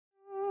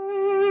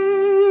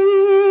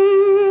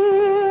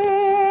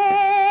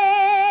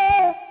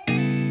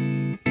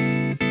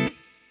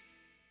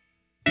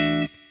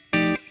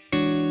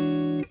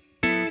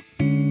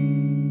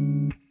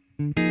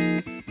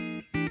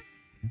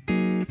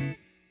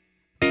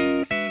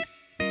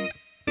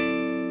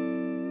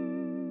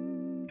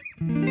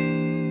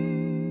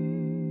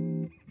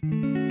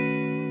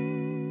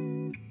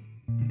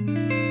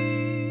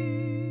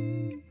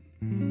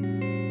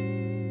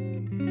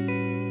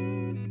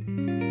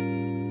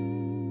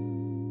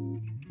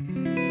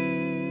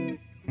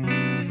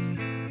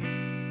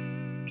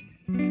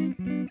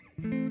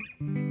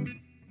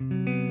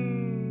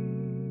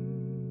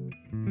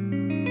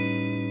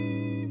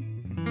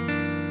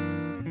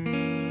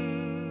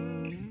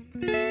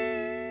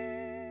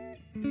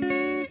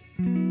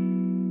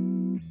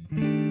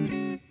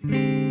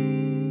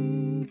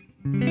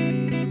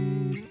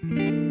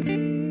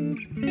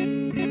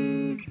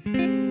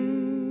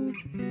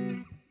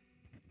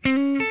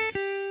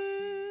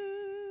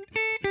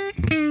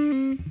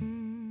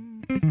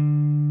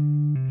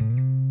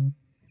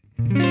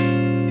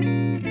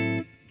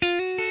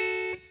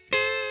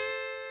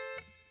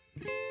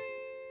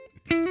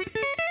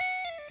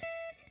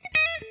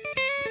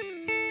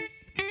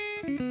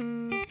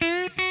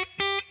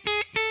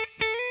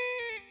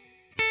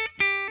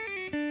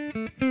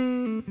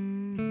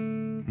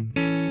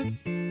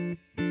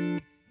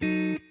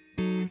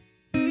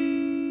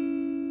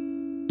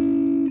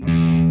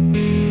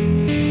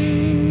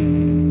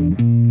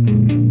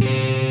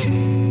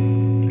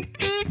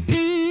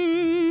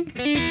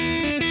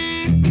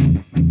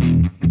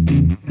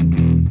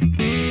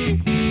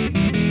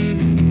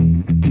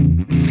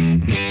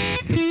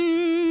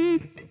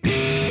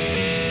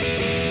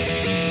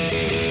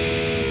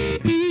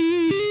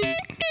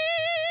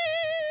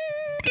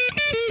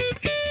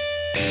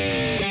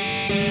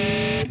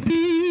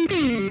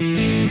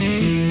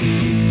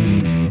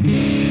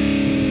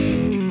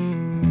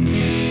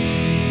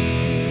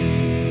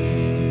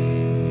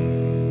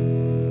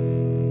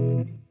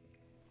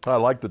I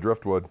like the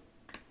Driftwood.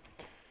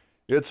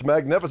 It's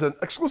magnificent.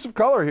 Exclusive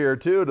color here,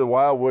 too, to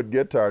Wildwood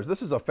guitars.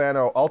 This is a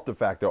Fano Alt de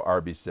Facto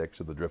RB6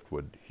 of the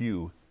Driftwood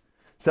hue.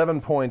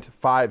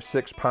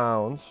 7.56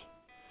 pounds.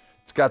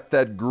 It's got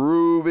that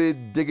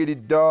groovy, diggity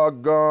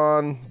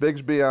doggone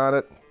Bigsby on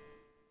it,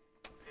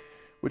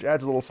 which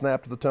adds a little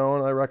snap to the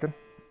tone, I reckon.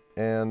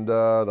 And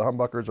the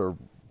humbuckers are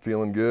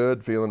feeling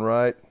good, feeling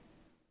right.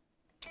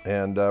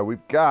 And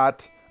we've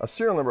got a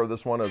serial number of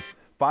this one of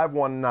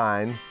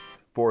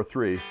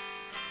 51943.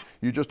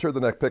 You just heard the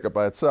neck pickup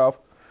by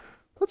itself.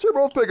 Let's hear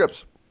both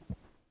pickups.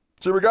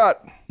 See what we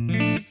got.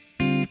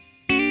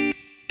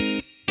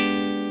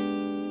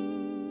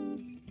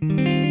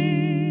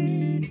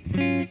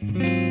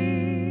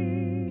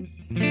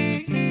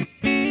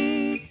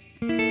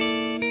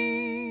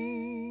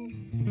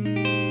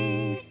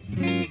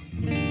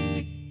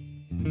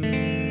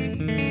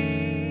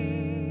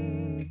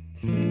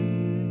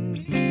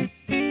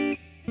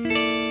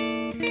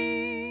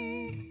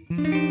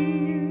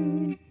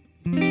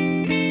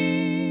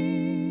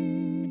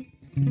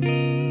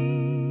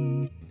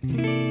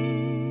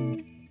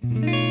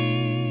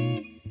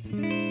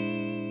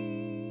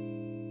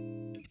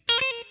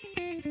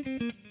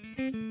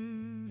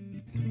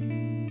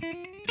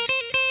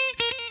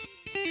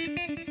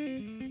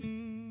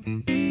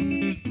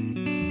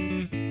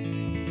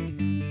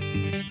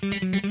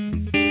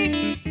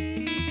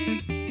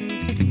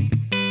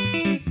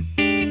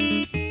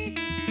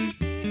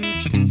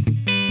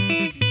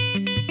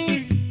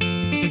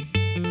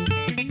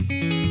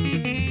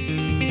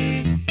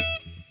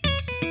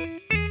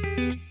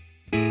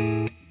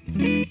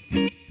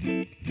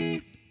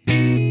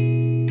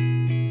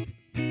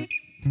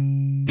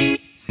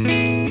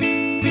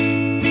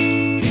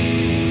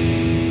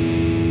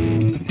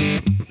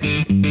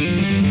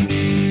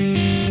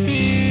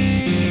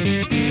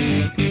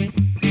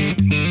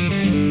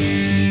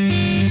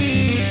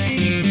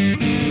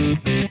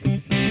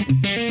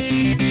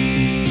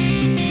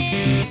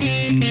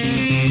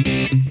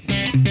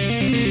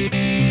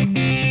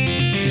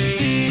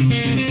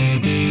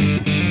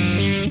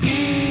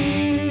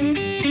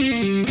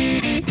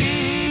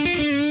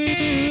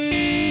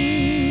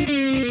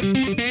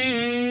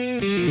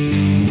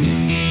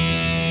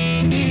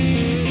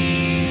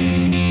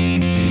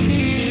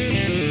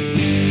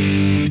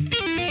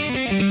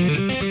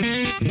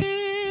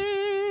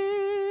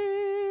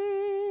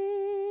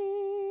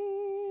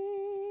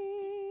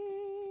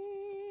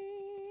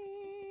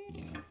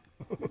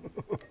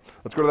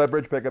 Let's go to that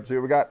bridge pickup, see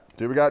what we got.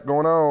 See what we got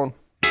going on.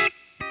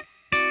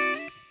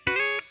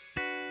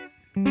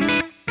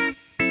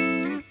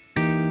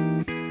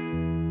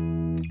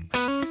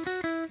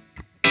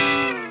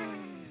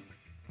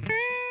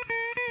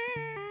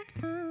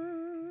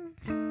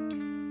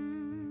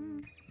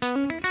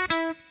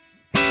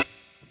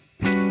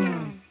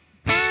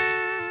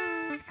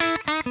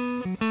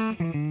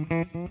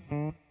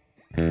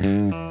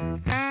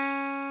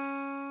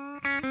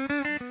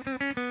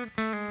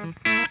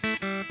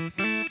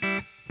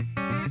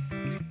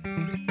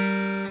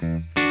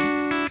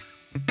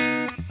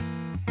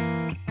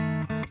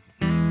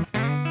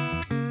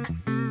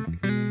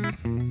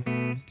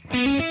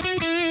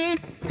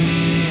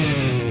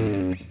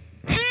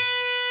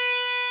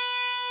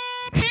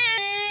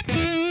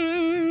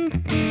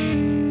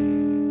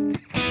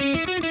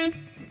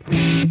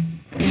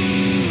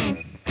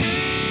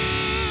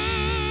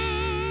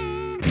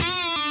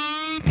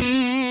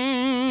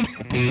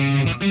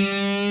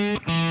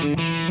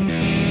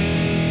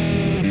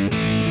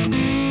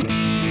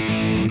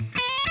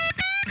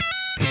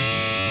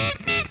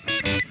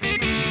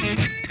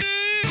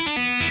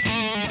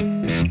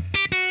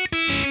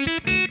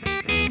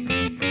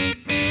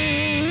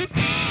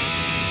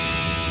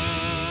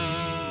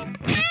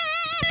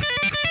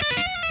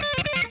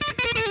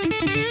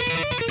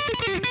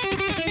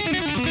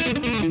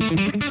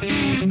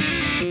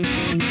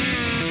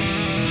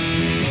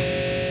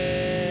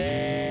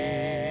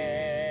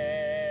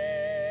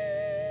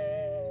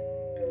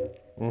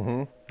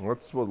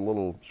 What's with a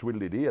little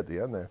sweetly-dee at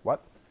the end there?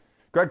 What?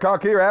 Greg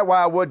Koch here at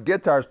Wildwood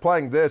Guitars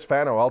playing this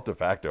Fano Alt de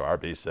Facto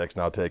RB6.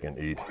 Now take and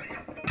eat.